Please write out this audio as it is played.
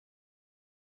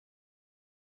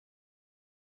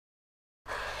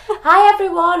Hi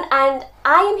everyone, and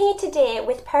I am here today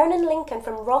with Perrin and Lincoln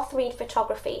from Rothreed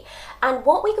Photography, and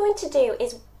what we're going to do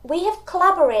is we have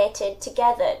collaborated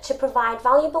together to provide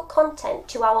valuable content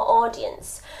to our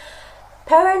audience.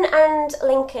 Perrin and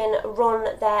Lincoln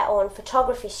run their own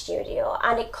photography studio,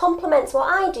 and it complements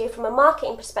what I do from a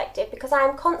marketing perspective, because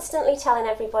I'm constantly telling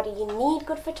everybody you need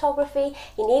good photography,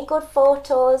 you need good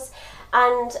photos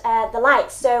and the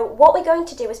likes. So what we're going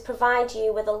to do is provide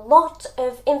you with a lot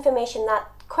of information, that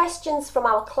questions from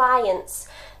our clients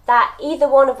that either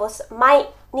one of us might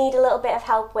need a little bit of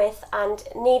help with and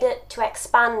need it to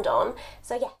expand on.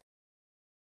 So yeah.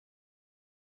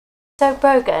 So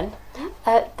Brogan,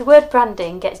 the word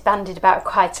branding gets bandied about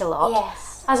quite a lot.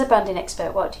 Yes. As a branding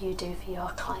expert, what do you do for your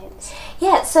clients?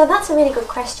 Yeah, so that's a really good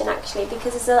question actually,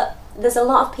 because there's a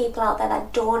lot of people out there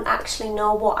that don't actually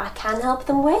know what I can help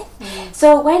them with.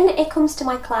 So when it comes to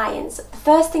my clients, the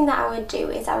first thing that I would do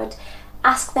is I would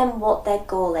ask them what their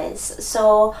goal is.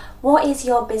 So what is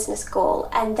your business goal?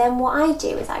 And then what I do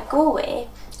is I go away,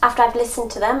 after I've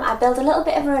listened to them, I build a little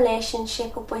bit of a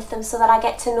relationship up with them so that I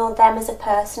get to know them as a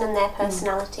person and their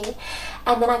personality.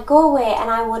 And then I go away and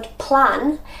I would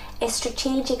plan a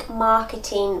strategic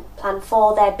marketing plan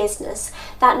for their business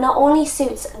that not only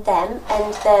suits them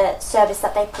and the service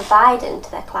that they provide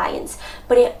to their clients,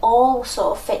 but it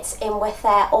also fits in with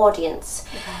their audience.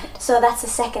 Right. So that's the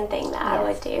second thing that I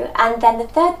would do. And then the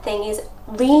third thing is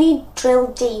really drill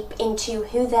deep into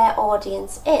who their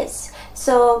audience is.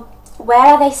 So where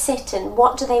are they sitting?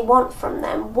 What do they want from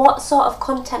them? What sort of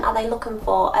content are they looking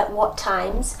for at what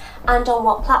times and on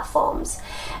what platforms?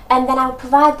 And then I would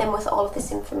provide them with all of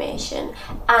this information,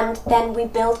 and then we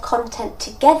build content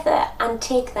together and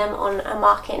take them on a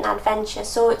marketing adventure.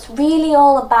 So it's really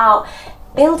all about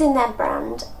building their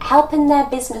brand, helping their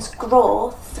business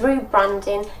grow through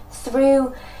branding,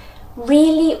 through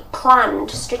really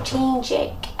planned,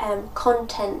 strategic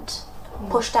content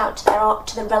pushed out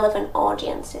to the relevant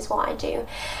audience is what I do.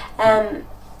 And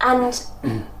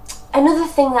another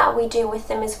thing that we do with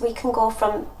them is we can go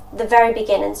from the very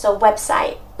beginning. So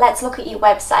website, let's look at your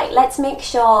website. Let's make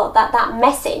sure that that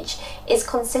message is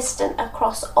consistent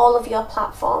across all of your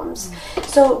platforms.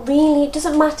 So really, it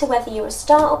doesn't matter whether you're a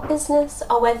startup business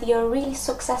or whether you're a really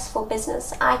successful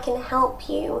business, I can help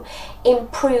you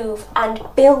improve and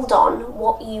build on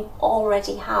what you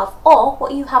already have or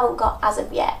what you haven't got as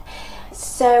of yet.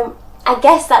 So I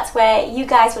guess that's where you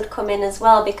guys would come in as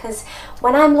well, because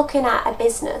when I'm looking at a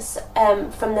business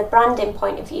from the branding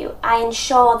point of view, I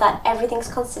ensure that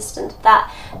everything's consistent,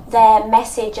 that their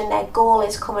message and their goal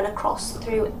is coming across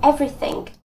through everything.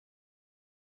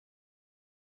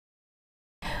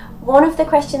 One of the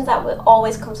questions that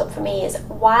always comes up for me is,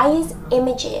 why is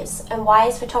images and why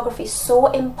is photography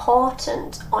so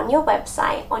important on your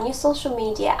website, on your social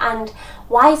media, and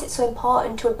why is it so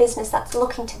important to a business that's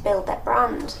looking to build their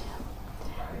brand?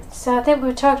 So I think we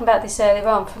were talking about this earlier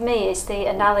on. For me, it's the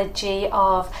analogy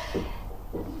of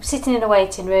sitting in a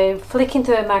waiting room, flicking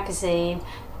through a magazine,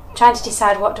 trying to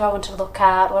decide what do I want to look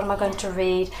at, what am I going to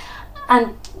read,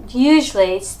 and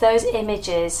usually it's those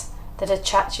images that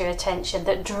attract your attention,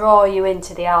 that draw you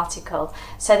into the article.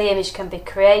 So the image can be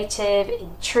creative,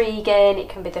 intriguing, it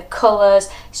can be the colours,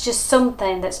 it's just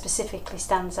something that specifically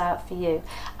stands out for you.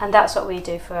 And that's what we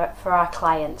do for our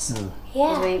clients.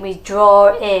 Yeah. We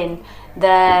draw in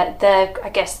their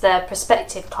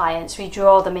prospective clients, we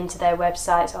draw them into their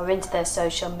websites or into their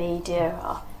social media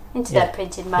or into their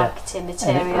printed marketing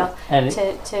material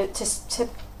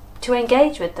to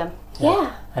engage with them.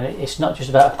 Yeah. And it's not just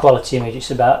about a quality image,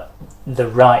 it's about the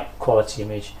right quality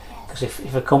image. Because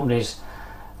if a company's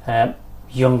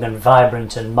young and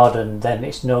vibrant and modern, then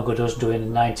it's no good us doing a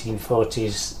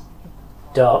 1940s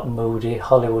dark, moody,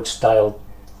 Hollywood style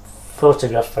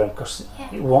photograph for them, because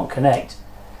it won't connect.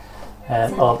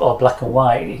 Or black and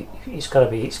white. It's got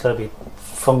to be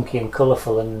funky and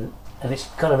colourful, and it's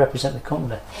got to represent the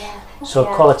company. So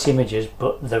quality images,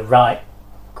 but the right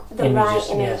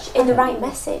images, in the right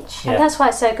message. And that's why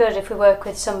it's so good if we work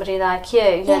with somebody like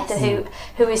you,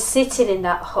 who is sitting in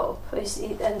that hub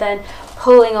and then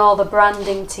pulling all the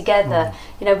branding together.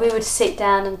 You know, we would sit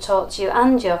down and talk to you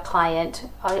and your client,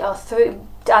 or through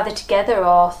either together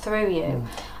or through you,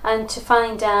 and to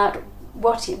find out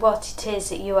what it is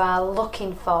that you are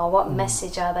looking for, what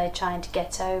message are they trying to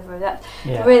get over. That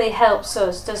really helps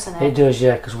us, doesn't it? It does,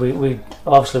 yeah, because we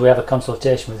obviously have a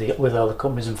consultation with all the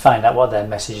companies and find out what their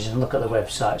message is and look at the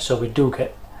website. So we do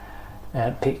get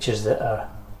pictures that are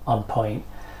on point,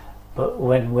 but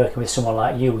when working with someone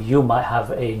like you might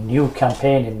have a new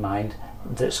campaign in mind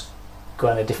that's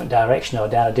going a different direction or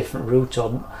down a different route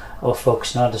or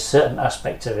focusing on a certain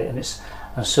aspect of it, and it's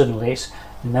and suddenly it's,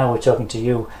 now we're talking to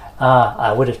you,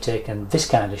 I would have taken this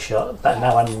kind of shot, but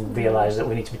now I realise that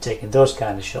we need to be taking those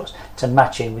kind of shots to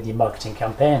match in with your marketing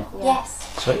campaign. Yes.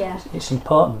 So it's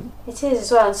important. It is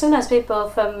as well, and sometimes people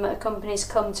from companies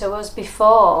come to us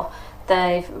before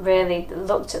they've really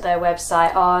looked at their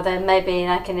website, or then maybe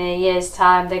like in a year's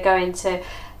time they're going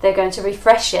to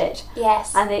refresh it.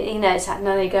 Yes. And it's like,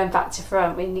 no, you're going back to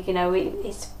front.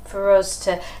 It's for us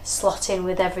to slot in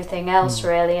with everything else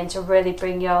really, and to really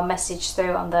bring your message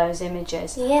through on those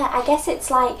images. Yeah, I guess it's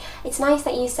nice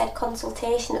that you said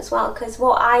consultation as well, because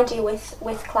what I do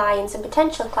with clients and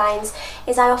potential clients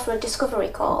is I offer a discovery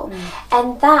call,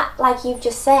 and that, like you've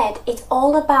just said, it's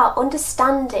all about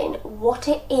understanding what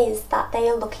it is that they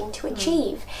are looking to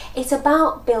achieve. It's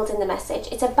about building the message,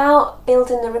 it's about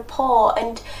building the rapport,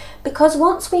 and because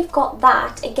once we've got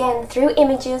that, again, through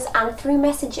images and through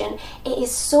messaging, it is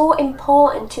so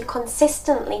important to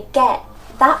consistently get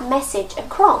that message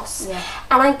across. Yeah.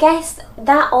 And I guess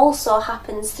that also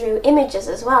happens through images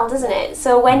as well, doesn't it?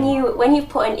 So when you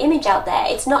put an image out there,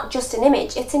 it's not just an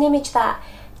image, it's an image that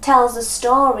tells a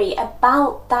story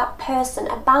about that person,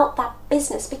 about that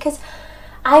business, because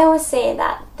I always say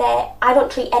that I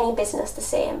don't treat any business the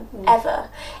same, ever.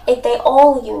 They're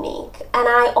all unique, and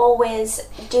I always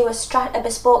do a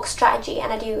bespoke strategy,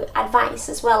 and I do advice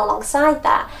as well alongside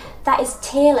that is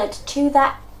tailored to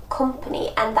that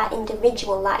company and that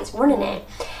individual that is running it.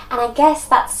 And I guess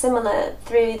that's similar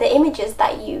through the images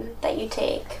that you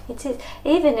take. It is.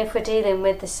 Even if we're dealing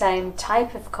with the same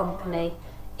type of company,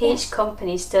 each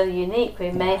company is still unique.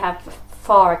 We may have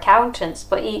 4 accountants,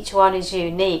 but each one is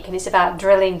unique, and it's about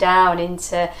drilling down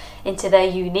into their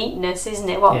uniqueness, isn't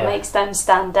it? What makes them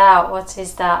stand out? What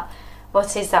is that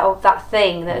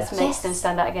thing that makes them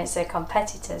stand out against their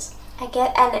competitors?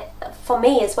 And for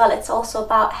me as well, it's also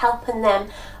about helping them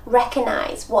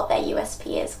recognise what their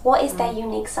USP is. What is their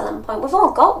unique selling point? We've all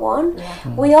got one.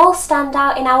 We all stand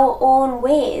out in our own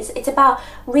ways. It's about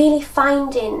really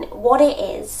finding what it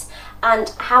is and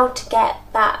how to get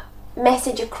that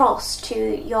message across to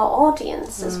your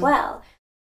audience as well.